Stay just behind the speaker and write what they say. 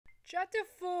Chapter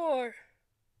 4.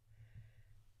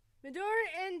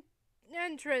 Midori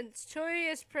entrance. Tori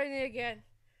is pregnant again.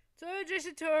 Tori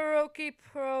Jason Toroki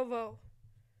Provo.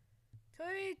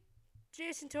 Tori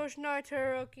Jason Toshinari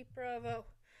Toroki Provo.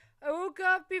 I woke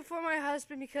up before my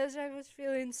husband because I was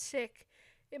feeling sick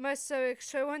in my stomach,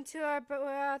 so I went to our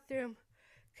bathroom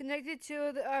connected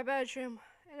to our bedroom,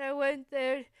 and I went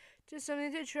there just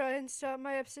something to try and stop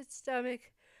my upset stomach.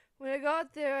 When I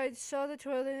got there, I saw the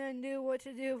toilet and I knew what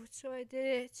to do, so I did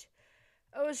it.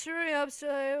 I was hurrying up so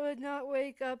I would not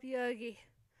wake up Yagi.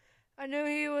 I knew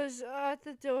he was at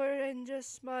the door and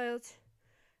just smiled.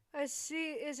 I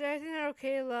see. Is everything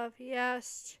okay, love? He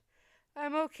asked.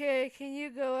 I'm okay. Can you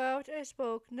go out? I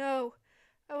spoke. No,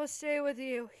 I will stay with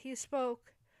you. He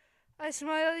spoke. I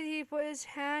smiled and he put his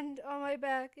hand on my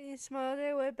back and he smiled and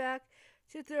I went back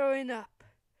to throwing up.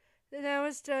 Then I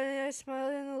was done and I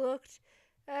smiled and looked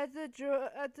at the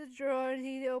drawer and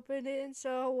he opened it and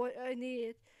saw what I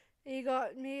needed. And he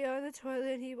got me on the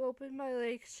toilet and he opened my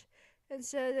legs and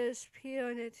said there's pee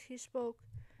on it. He spoke.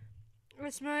 I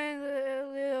smiled a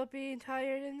little, being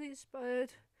tired, and he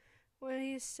smiled when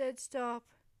he said stop.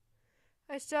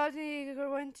 I stopped and he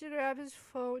went to grab his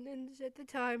phone and set the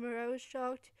timer. I was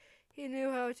shocked he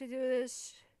knew how to do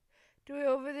this.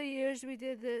 Over the years we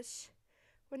did this.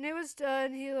 When it was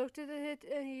done, he looked at it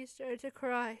and he started to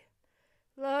cry.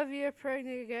 Love, you're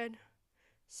pregnant again,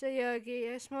 said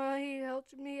Yagi. I smiled. He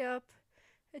helped me up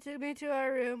and took me to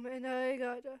our room, and I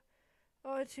got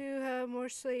on to have more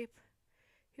sleep.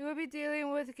 He would be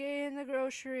dealing with getting the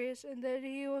groceries, and then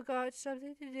he would got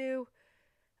something to do.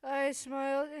 I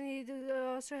smiled, and he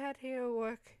also had hair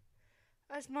work.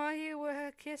 I smiled. He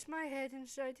would kiss my head and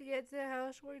start to get the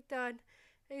housework done,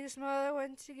 and he smiled. I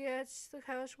went to get the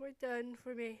housework done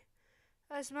for me.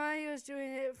 I smiled. He was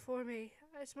doing it for me.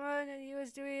 I smiled, and he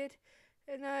was doing it,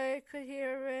 and I could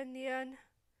hear Renyan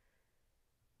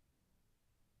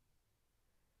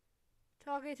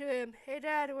talking to him. Hey,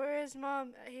 Dad, where is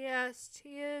Mom? He asked.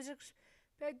 He is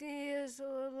expecting. He is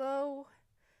low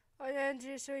on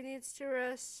energy, so he needs to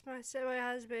rest, said my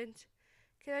husband.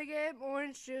 Can I get him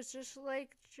orange juice just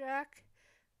like Jack?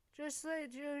 Just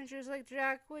like orange juice like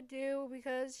Jack would do,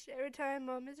 because every time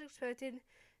Mom is expecting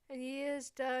and he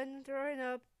is done throwing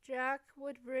up, Jack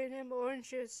would bring him orange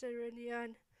juice, said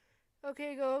Renyan.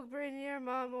 Okay, go bring your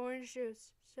mom orange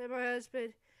juice, said my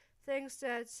husband. Thanks,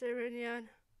 Dad, said Renyan.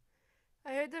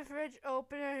 I heard the fridge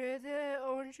open. I heard the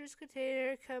orange juice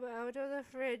container come out of the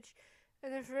fridge,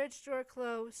 and the fridge door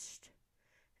closed.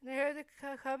 And I heard the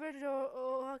cupboard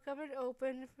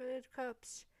open for the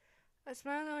cups. I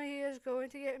smiled knowing he was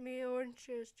going to get me orange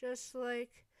juice, just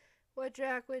like what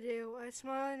Jack would do. I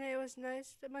smiled, and it was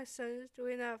nice that my son is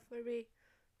doing that for me.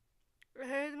 I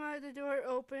heard the door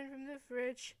open from the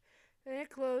fridge, and it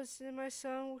closed, and my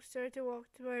son started to walk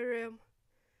to my room.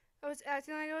 I was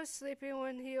acting like I was sleeping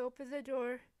when he opened the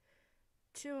door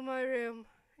to my room,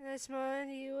 and I smiled,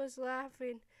 and he was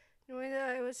laughing, knowing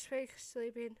that I was fake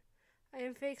sleeping. I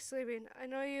am fake sleeping. I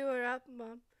know you are up,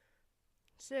 Mom,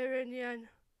 said Renyan.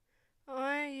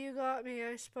 Oh, you got me,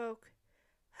 I spoke.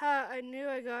 Ha, I knew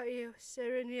I got you, said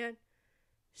Renyan.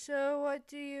 So what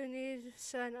do you need,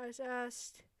 son? I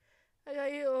asked. I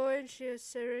got you orange juice,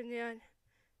 said Renyan.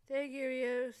 Thank you,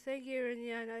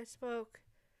 Renyan, I spoke.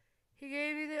 He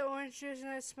gave me the orange juice, and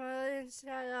I smiled and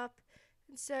sat up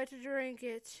and started to drink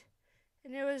it.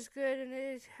 And it was good, and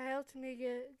it helped me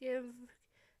give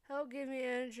me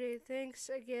energy. Thanks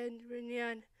again,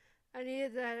 Renyan. I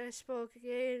needed that, I spoke,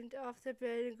 getting off the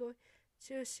bed and going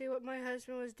to see what my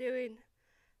husband was doing.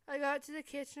 I got to the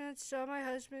kitchen and saw my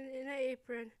husband in an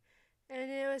apron, and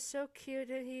it was so cute,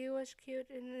 and he was cute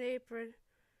in an apron.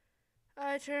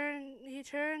 He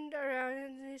turned around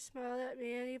and he smiled at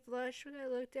me, and he blushed when I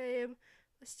looked at him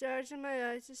with stars in my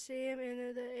eyes to see him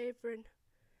in the apron.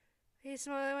 He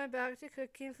smiled and went back to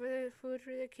cooking for the food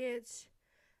for the kids.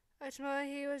 I smiled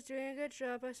and he was doing a good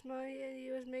job. I smiled and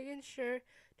he was making sure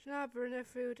to not burn the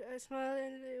food. I smiled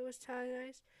and it was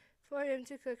nice for him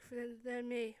to cook for them than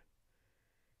me.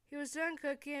 He was done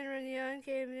cooking and Renyan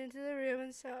came into the room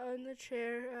and sat on the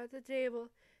chair at the table,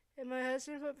 and my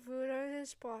husband put food on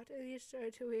his pot and he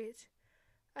started to eat.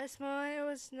 I smiled. It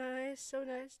was nice, so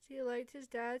nice. He liked his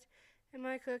dad and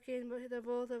my cooking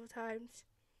both of times.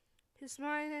 He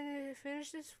smiled and he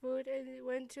finished his food and he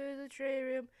went to the tray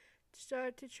room to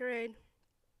start to train.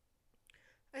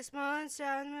 I smiled and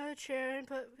sat in the chair and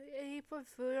he put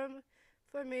food on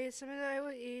for me, something that I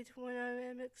would eat when I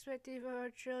am expecting our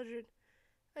children.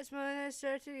 I smiled and I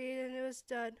started to eat and it was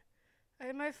done. I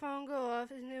heard my phone go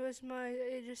off and it was my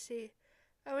agency.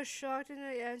 I was shocked and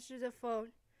I answered the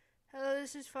phone. Hello,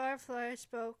 this is Firefly, I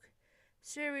spoke.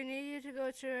 Sir, we need you to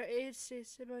go to our agency,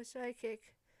 said my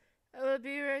sidekick. I will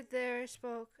be right there, I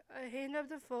spoke. I hung up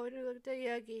the phone and looked at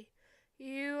Yagi.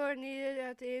 You are needed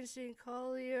at the agency.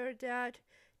 Call your dad.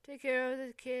 Take care of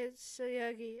the kids, said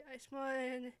Yagi. I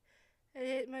smiled and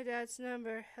hit my dad's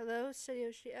number. Hello, said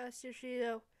Yoshi. Asked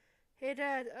Yoshito. Hey,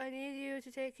 Dad, I need you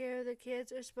to take care of the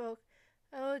kids, I spoke.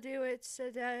 I will do it,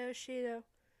 said Dad Yoshito.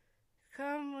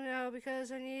 Come now,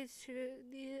 because I am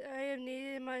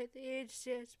needed in the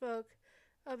agency, I spoke.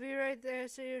 I'll be right there,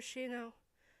 said Yoshino.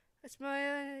 I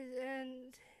smiled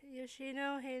and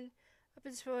Yoshino hung up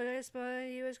his phone. I smiled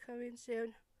and he was coming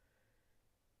soon.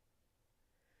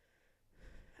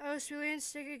 I was feeling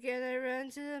sick again. I ran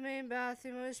to the main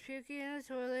bathroom. I was puking in the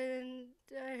toilet and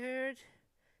I heard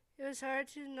it was hard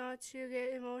not to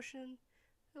get emotional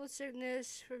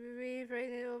sickness for being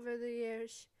pregnant over the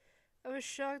years. I was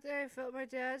shocked that I felt my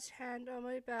dad's hand on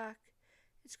my back.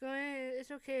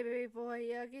 It's okay, baby boy.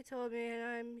 Yagi told me and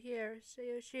I'm here, said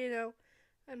Yoshino.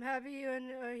 I'm happy you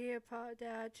are here,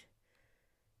 Dad.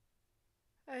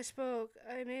 I spoke.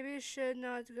 I maybe should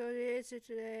not go to Itzu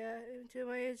today. To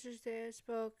my Itzu today, I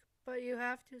spoke. But you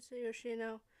have to, said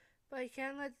Yoshino. But I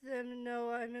can't let them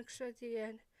know I'm expecting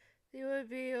again. They would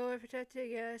be overprotected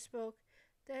again, I spoke.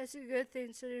 That's a good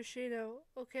thing, said Yoshino.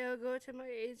 Okay, I'll go to my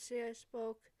agency, I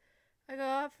spoke. I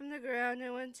got up from the ground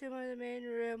and went to my main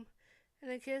room,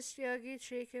 and I kissed Yagi's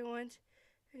cheek and went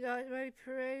and got my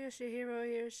pregnancy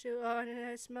hero suit on, and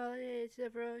I smiled to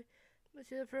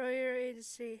the pro hero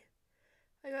agency.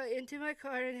 I got into my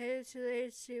car and headed to the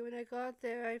agency. When I got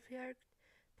there, I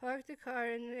parked the car,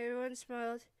 and everyone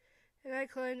smiled. And I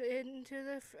climbed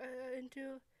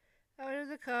out of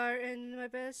the car, and my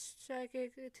best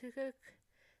sidekick took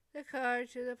the car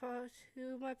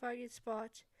to my parking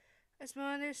spot. I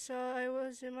smiled and they saw I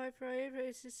was in my private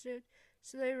racing suit,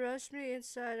 so they rushed me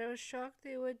inside. I was shocked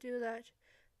they would do that,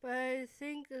 but I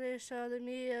think they saw the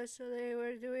media, so they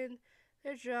were doing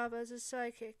their job as a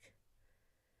sidekick.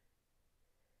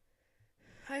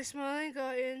 I smiled and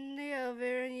got in the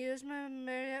elevator and used my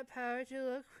marionette power to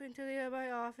look into my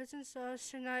office and saw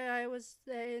Shania was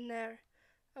in there.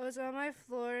 I was on my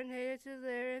floor and headed to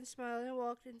there and smiled and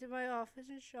walked into my office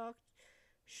and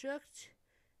shook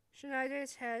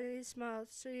Shania's head and he smiled.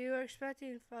 So you are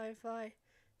expecting Firefly,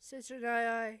 said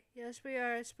Shania. Yes, we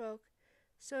are, I spoke.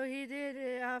 So he did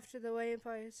it after the wedding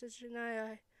party, said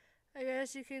Shania. I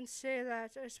guess you can say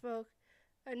that, I spoke.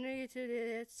 I knew you two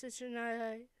did it, said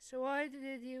Shania. So why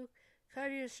did you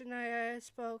come here, Shania? I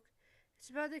spoke. It's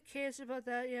about the case about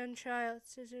that young child,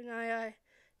 said Shania.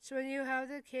 So when you have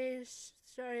the case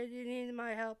started, you need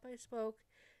my help, I spoke.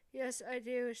 Yes, I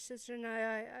do, said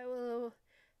Shania. I will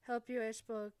help you, I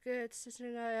spoke. Good, said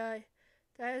Shania.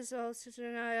 That is all, said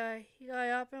Shania. He got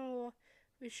up and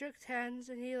we shook hands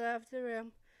and he left the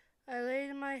room. I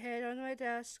laid my head on my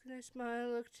desk and I smiled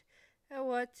and looked at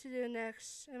what to do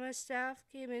next, and my staff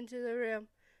came into the room.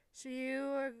 So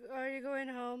are you going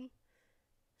home?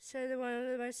 Said one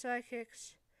of my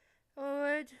sidekicks. I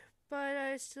would, but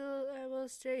I will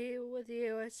stay with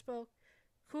you, I spoke.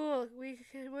 Cool, we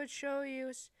would show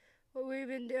you what we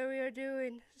are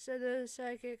doing, said the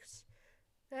sidekicks.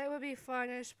 That would be fun,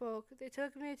 I spoke. They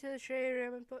took me to the training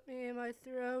room and put me in my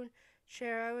throne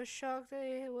chair. I was shocked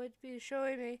they would be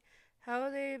showing me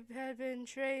how they had been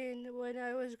trained when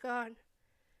I was gone.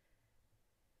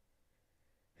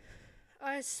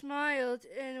 I smiled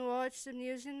and watched them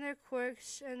using their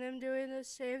quirks and them doing the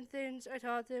same things I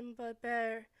taught them, but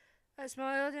better. I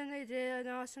smiled and they did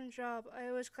an awesome job.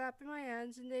 I was clapping my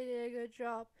hands and they did a good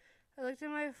job. I looked at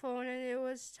my phone and it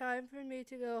was time for me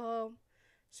to go home.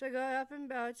 So I got up and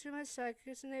bowed to my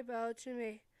sidekicks and they bowed to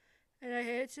me. And I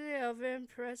headed to the elevator and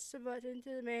pressed the button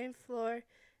to the main floor.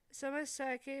 I saw my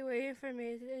sidekick waiting for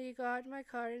me and he got in my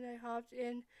car and I hopped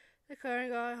in the car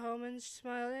and got home and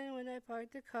smiled, and when I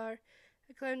parked the car,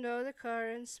 I climbed out of the car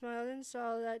and smiled and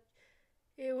saw that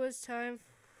it was time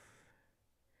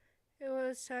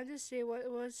to see what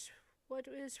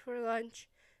is for lunch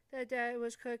that Dad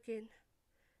was cooking.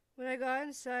 When I got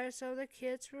inside, I saw the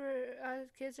kids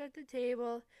at the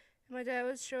table, and my dad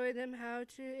was showing them how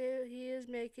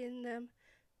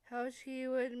he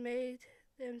would make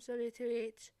them something to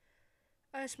eat.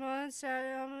 I smiled and sat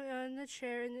on the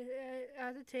chair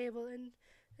at the table, and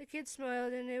the kids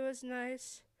smiled, and it was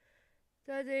nice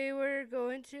that they were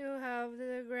going to have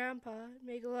their grandpa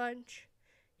make lunch.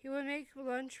 He would make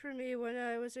lunch for me when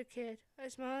I was a kid. I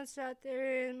smiled and sat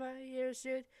there in my ear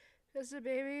suit because the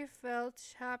baby felt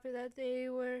happy that they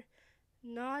were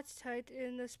not tight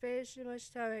in the space in my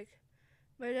stomach.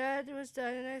 My dad was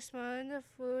done and I smiled and the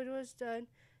food was done.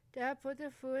 Dad put the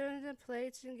food on the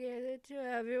plates and gave it to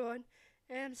everyone,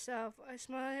 and himself. I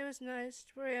smiled. It was nice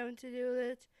for him to do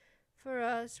it for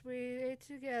us. We ate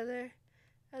together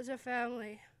as a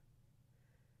family.